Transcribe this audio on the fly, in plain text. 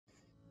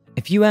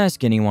If you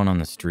ask anyone on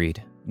the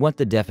street what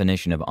the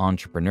definition of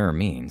entrepreneur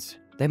means,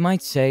 they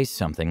might say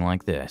something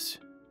like this.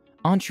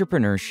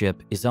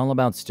 Entrepreneurship is all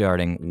about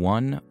starting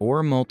one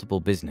or multiple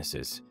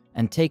businesses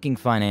and taking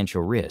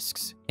financial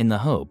risks in the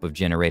hope of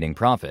generating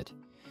profit.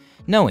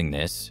 Knowing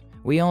this,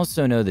 we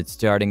also know that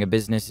starting a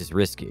business is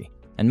risky,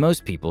 and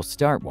most people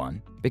start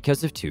one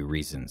because of two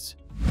reasons.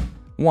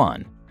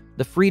 1.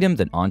 The freedom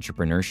that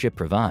entrepreneurship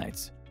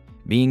provides.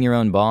 Being your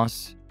own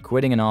boss,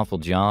 quitting an awful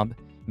job,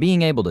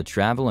 being able to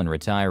travel and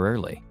retire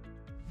early.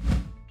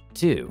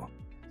 2.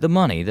 The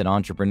money that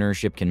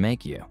entrepreneurship can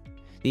make you.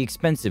 The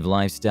expensive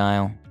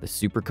lifestyle, the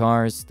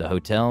supercars, the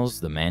hotels,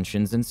 the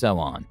mansions, and so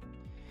on.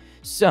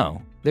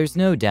 So, there's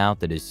no doubt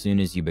that as soon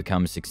as you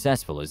become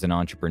successful as an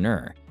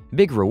entrepreneur,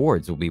 big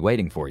rewards will be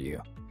waiting for you,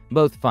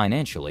 both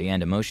financially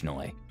and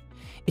emotionally.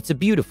 It's a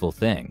beautiful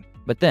thing,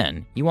 but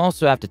then you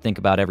also have to think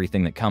about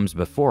everything that comes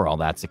before all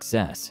that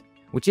success,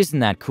 which isn't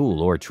that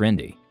cool or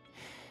trendy.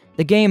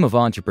 The game of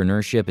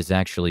entrepreneurship is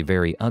actually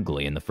very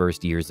ugly in the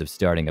first years of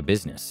starting a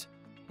business.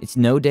 It's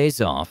no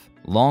days off,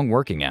 long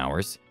working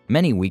hours,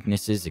 many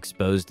weaknesses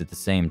exposed at the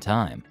same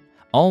time,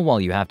 all while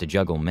you have to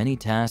juggle many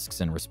tasks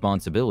and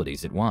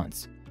responsibilities at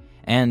once.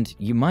 And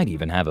you might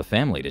even have a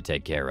family to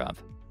take care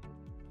of.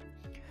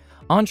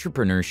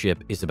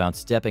 Entrepreneurship is about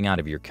stepping out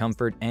of your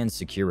comfort and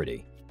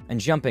security and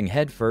jumping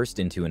headfirst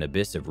into an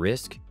abyss of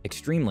risk,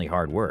 extremely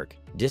hard work,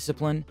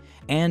 discipline,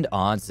 and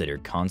odds that are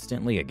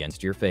constantly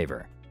against your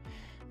favor.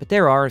 But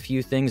there are a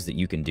few things that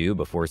you can do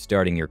before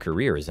starting your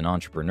career as an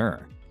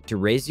entrepreneur to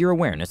raise your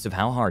awareness of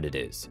how hard it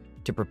is,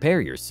 to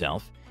prepare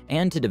yourself,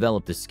 and to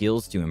develop the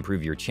skills to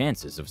improve your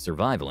chances of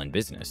survival in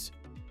business.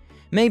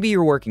 Maybe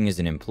you're working as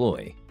an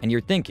employee and you're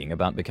thinking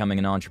about becoming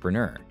an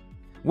entrepreneur.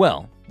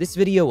 Well, this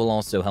video will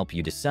also help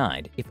you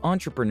decide if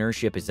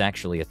entrepreneurship is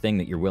actually a thing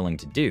that you're willing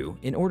to do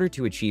in order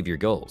to achieve your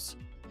goals.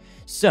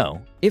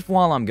 So, if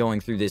while I'm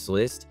going through this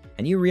list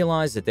and you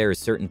realize that there are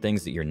certain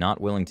things that you're not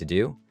willing to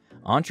do,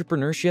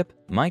 entrepreneurship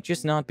might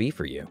just not be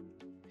for you.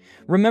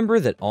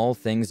 Remember that all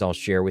things I'll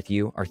share with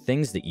you are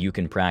things that you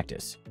can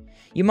practice.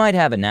 You might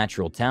have a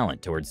natural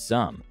talent towards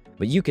some,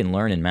 but you can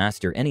learn and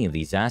master any of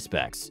these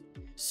aspects.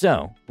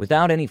 So,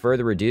 without any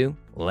further ado,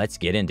 let's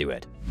get into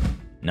it.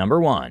 Number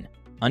 1.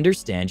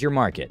 Understand your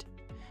market.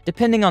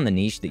 Depending on the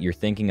niche that you're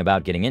thinking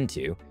about getting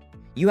into,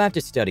 you have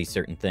to study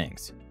certain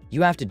things.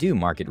 You have to do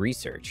market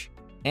research.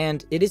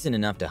 And it isn't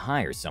enough to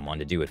hire someone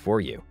to do it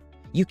for you.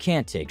 You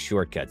can't take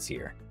shortcuts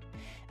here.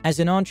 As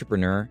an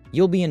entrepreneur,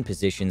 you'll be in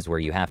positions where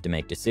you have to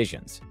make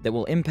decisions that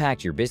will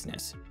impact your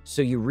business,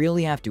 so you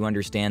really have to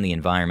understand the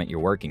environment you're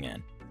working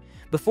in.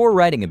 Before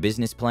writing a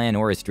business plan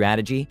or a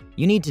strategy,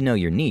 you need to know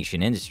your niche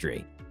and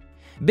industry.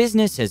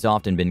 Business has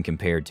often been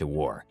compared to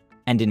war.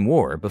 And in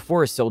war,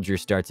 before a soldier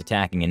starts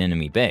attacking an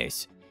enemy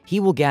base,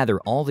 he will gather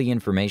all the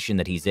information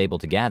that he's able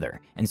to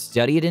gather and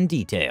study it in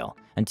detail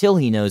until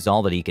he knows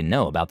all that he can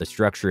know about the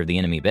structure of the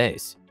enemy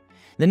base,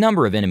 the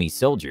number of enemy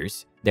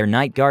soldiers, their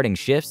night guarding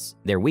shifts,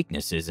 their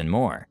weaknesses, and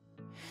more.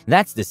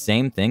 That's the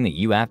same thing that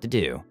you have to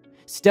do.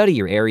 Study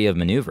your area of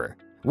maneuver.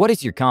 What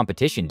is your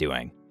competition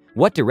doing?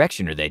 What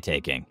direction are they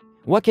taking?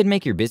 What could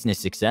make your business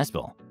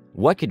successful?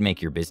 What could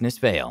make your business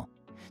fail?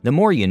 The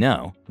more you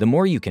know, the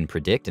more you can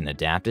predict and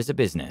adapt as a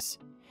business.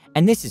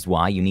 And this is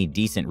why you need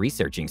decent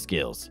researching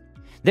skills.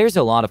 There's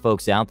a lot of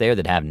folks out there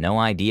that have no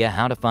idea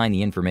how to find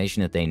the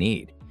information that they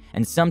need,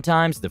 and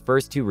sometimes the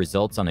first 2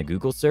 results on a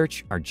Google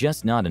search are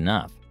just not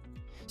enough.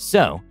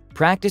 So,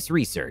 practice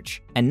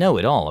research and know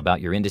it all about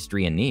your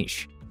industry and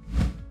niche.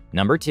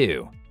 Number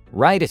 2.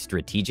 Write a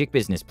strategic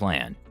business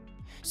plan.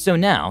 So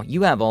now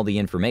you have all the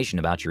information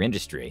about your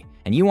industry,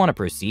 and you want to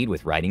proceed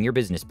with writing your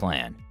business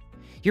plan.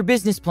 Your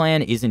business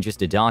plan isn't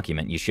just a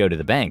document you show to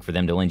the bank for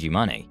them to lend you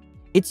money.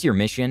 It's your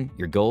mission,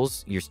 your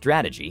goals, your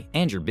strategy,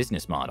 and your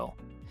business model.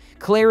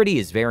 Clarity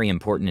is very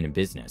important in a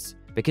business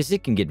because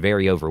it can get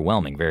very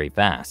overwhelming very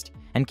fast,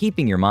 and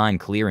keeping your mind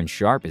clear and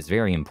sharp is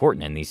very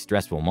important in these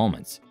stressful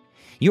moments.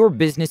 Your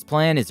business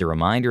plan is a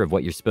reminder of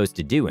what you're supposed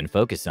to do and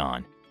focus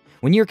on.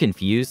 When you're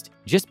confused,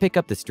 just pick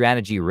up the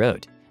strategy you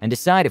wrote and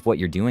decide if what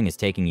you're doing is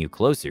taking you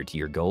closer to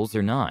your goals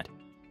or not.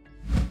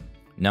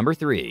 Number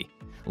 3.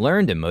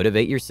 Learn to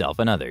motivate yourself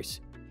and others.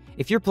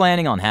 If you're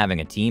planning on having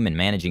a team and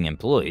managing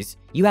employees,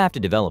 you have to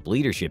develop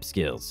leadership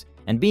skills,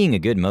 and being a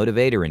good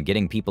motivator and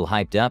getting people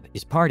hyped up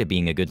is part of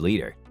being a good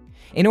leader.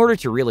 In order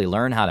to really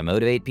learn how to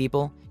motivate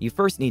people, you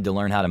first need to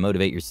learn how to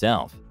motivate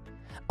yourself.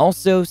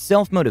 Also,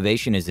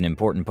 self-motivation is an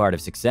important part of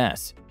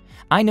success.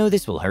 I know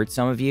this will hurt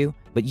some of you,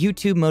 but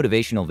YouTube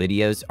motivational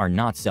videos are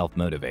not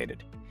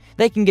self-motivated.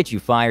 They can get you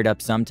fired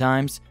up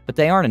sometimes, but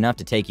they aren't enough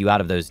to take you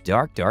out of those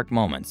dark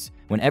moments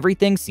when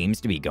everything seems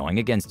to be going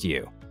against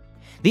you.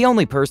 The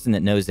only person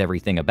that knows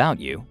everything about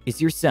you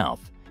is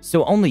yourself,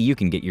 so only you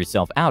can get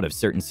yourself out of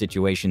certain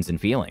situations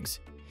and feelings.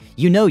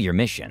 You know your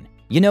mission,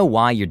 you know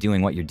why you're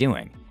doing what you're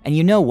doing, and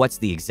you know what's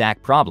the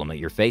exact problem that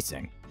you're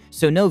facing.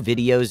 So no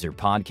videos or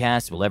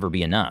podcasts will ever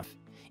be enough.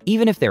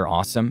 Even if they're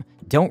awesome,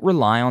 don't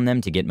rely on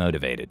them to get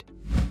motivated.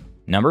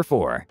 Number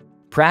 4.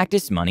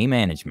 Practice money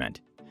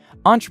management.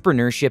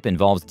 Entrepreneurship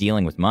involves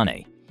dealing with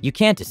money. You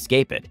can't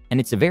escape it, and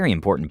it's a very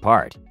important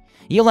part.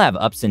 You'll have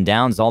ups and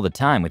downs all the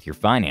time with your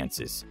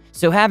finances,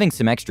 so having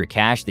some extra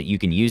cash that you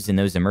can use in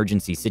those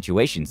emergency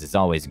situations is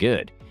always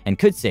good and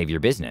could save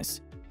your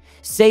business.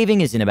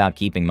 Saving isn't about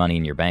keeping money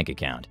in your bank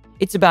account.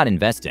 It's about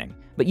investing,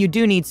 but you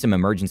do need some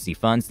emergency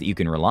funds that you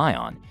can rely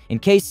on in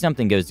case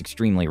something goes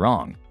extremely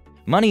wrong.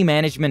 Money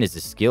management is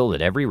a skill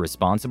that every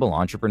responsible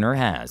entrepreneur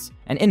has,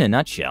 and in a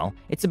nutshell,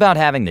 it's about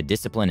having the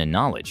discipline and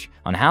knowledge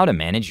on how to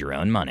manage your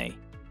own money.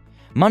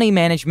 Money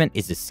management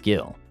is a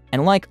skill,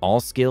 and like all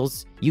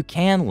skills, you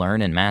can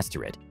learn and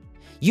master it.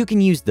 You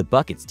can use the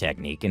buckets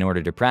technique in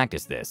order to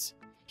practice this.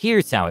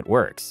 Here's how it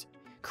works.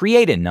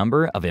 Create a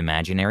number of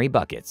imaginary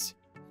buckets.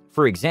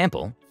 For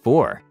example,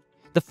 4.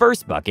 The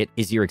first bucket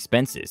is your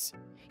expenses.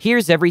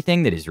 Here's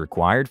everything that is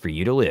required for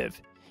you to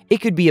live. It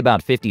could be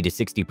about 50 to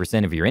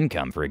 60% of your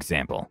income, for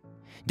example.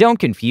 Don't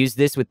confuse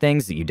this with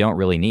things that you don't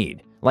really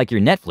need, like your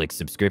Netflix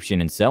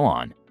subscription and so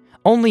on.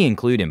 Only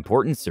include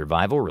important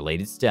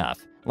survival-related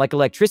stuff, like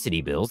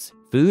electricity bills,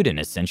 food, and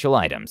essential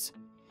items.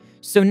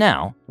 So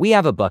now, we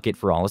have a bucket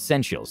for all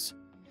essentials.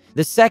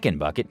 The second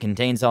bucket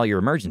contains all your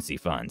emergency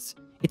funds.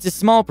 It's a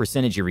small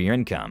percentage of your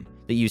income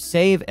that you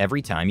save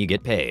every time you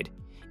get paid.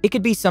 It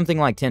could be something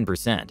like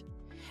 10%.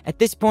 At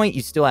this point,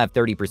 you still have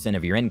 30%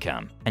 of your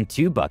income and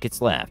 2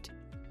 buckets left.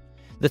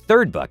 The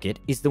third bucket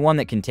is the one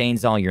that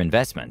contains all your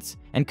investments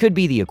and could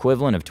be the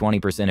equivalent of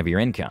 20% of your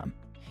income.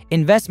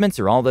 Investments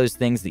are all those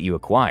things that you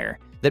acquire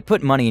that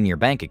put money in your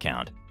bank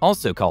account,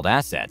 also called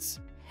assets.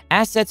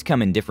 Assets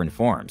come in different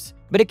forms,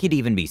 but it could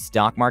even be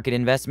stock market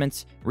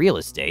investments, real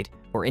estate,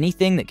 or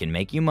anything that can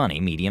make you money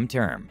medium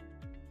term.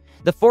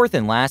 The fourth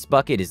and last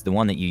bucket is the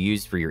one that you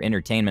use for your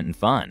entertainment and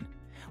fun.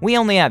 We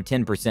only have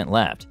 10%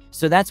 left,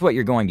 so that's what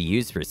you're going to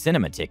use for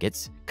cinema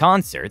tickets,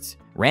 concerts,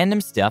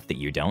 random stuff that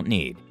you don't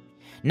need.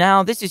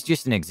 Now, this is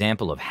just an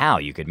example of how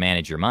you could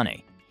manage your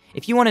money.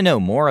 If you want to know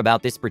more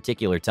about this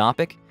particular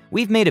topic,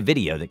 we've made a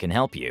video that can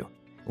help you.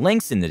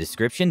 Links in the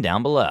description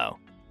down below.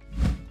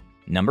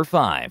 Number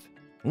 5.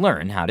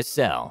 Learn how to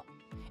sell.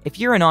 If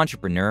you're an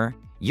entrepreneur,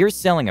 you're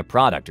selling a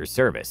product or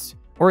service,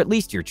 or at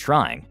least you're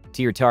trying,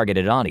 to your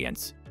targeted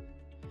audience.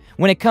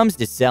 When it comes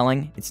to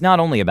selling, it's not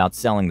only about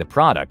selling the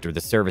product or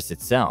the service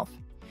itself.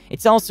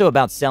 It's also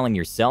about selling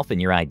yourself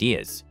and your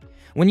ideas.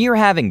 When you're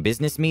having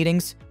business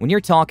meetings, when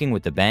you're talking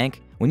with the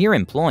bank, when you're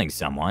employing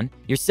someone,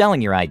 you're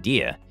selling your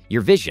idea,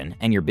 your vision,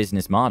 and your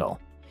business model.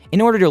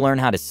 In order to learn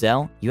how to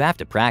sell, you have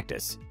to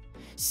practice.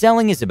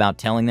 Selling is about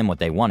telling them what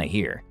they want to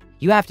hear.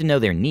 You have to know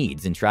their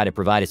needs and try to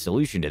provide a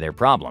solution to their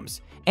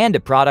problems, and a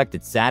product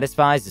that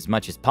satisfies as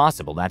much as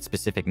possible that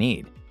specific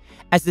need.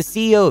 As the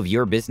CEO of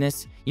your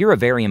business, you're a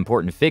very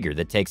important figure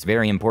that takes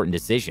very important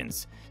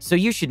decisions, so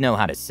you should know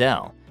how to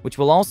sell, which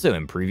will also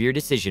improve your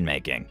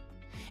decision-making.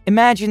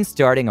 Imagine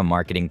starting a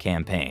marketing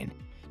campaign.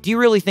 Do you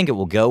really think it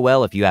will go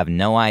well if you have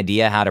no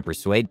idea how to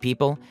persuade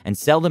people and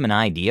sell them an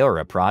idea or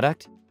a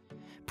product?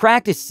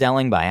 Practice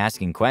selling by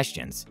asking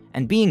questions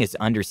and being as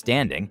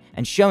understanding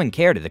and showing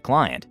care to the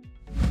client.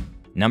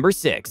 Number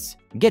 6.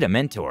 Get a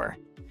mentor.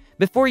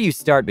 Before you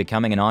start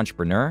becoming an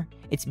entrepreneur,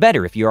 it's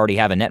better if you already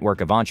have a network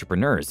of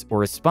entrepreneurs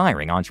or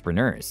aspiring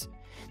entrepreneurs.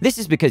 This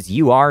is because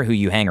you are who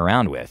you hang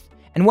around with,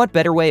 and what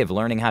better way of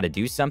learning how to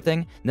do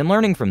something than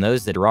learning from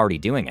those that are already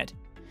doing it?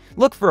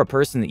 Look for a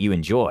person that you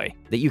enjoy,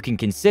 that you can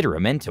consider a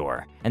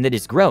mentor, and that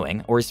is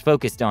growing or is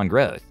focused on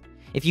growth.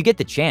 If you get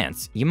the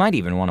chance, you might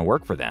even want to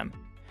work for them.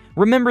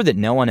 Remember that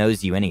no one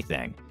owes you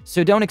anything,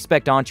 so don't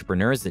expect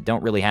entrepreneurs that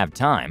don't really have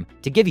time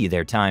to give you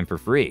their time for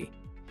free.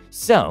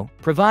 So,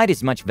 provide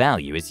as much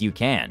value as you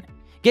can.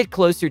 Get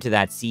closer to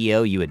that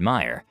CEO you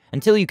admire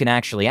until you can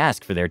actually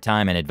ask for their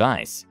time and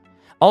advice.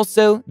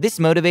 Also, this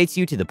motivates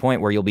you to the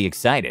point where you'll be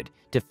excited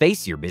to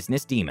face your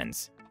business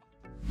demons.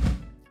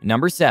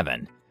 Number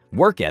 7.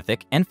 Work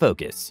ethic and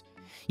focus.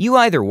 You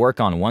either work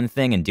on one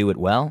thing and do it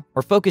well,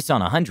 or focus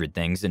on 100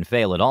 things and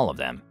fail at all of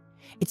them.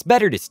 It's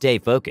better to stay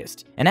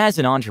focused, and as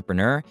an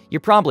entrepreneur, you're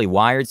probably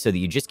wired so that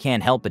you just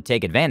can't help but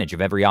take advantage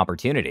of every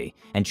opportunity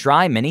and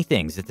try many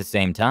things at the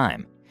same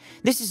time.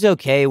 This is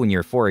okay when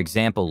you're, for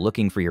example,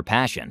 looking for your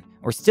passion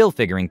or still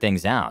figuring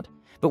things out,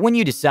 but when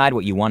you decide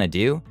what you want to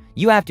do,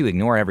 you have to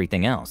ignore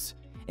everything else.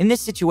 In this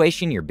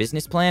situation, your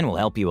business plan will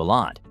help you a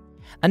lot.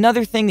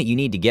 Another thing that you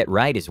need to get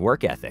right is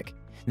work ethic.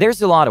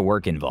 There's a lot of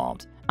work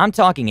involved. I'm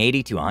talking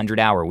 80 to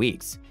 100-hour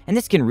weeks, and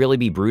this can really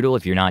be brutal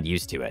if you're not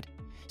used to it.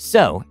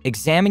 So,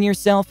 examine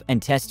yourself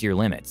and test your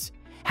limits.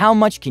 How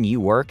much can you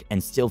work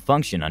and still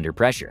function under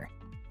pressure?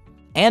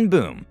 And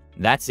boom,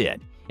 that's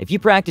it. If you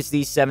practice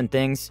these 7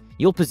 things,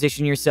 you'll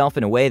position yourself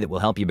in a way that will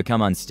help you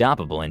become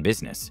unstoppable in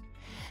business.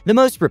 The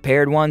most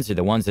prepared ones are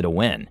the ones that'll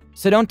win,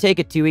 so don't take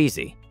it too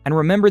easy. And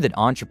remember that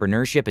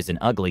entrepreneurship is an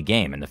ugly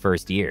game in the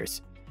first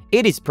years.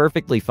 It is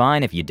perfectly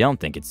fine if you don't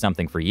think it's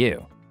something for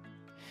you.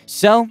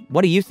 So,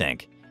 what do you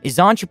think? Is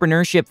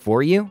entrepreneurship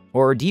for you,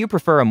 or do you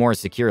prefer a more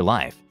secure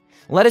life?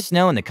 Let us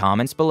know in the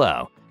comments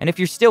below, and if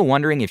you're still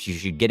wondering if you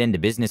should get into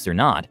business or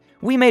not,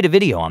 we made a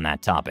video on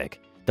that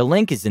topic. The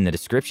link is in the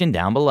description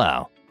down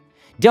below.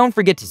 Don't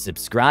forget to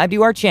subscribe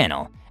to our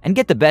channel and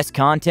get the best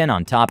content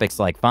on topics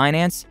like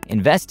finance,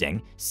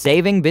 investing,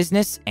 saving,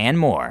 business, and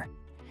more.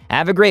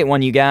 Have a great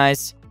one, you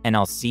guys, and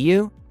I'll see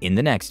you in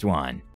the next one.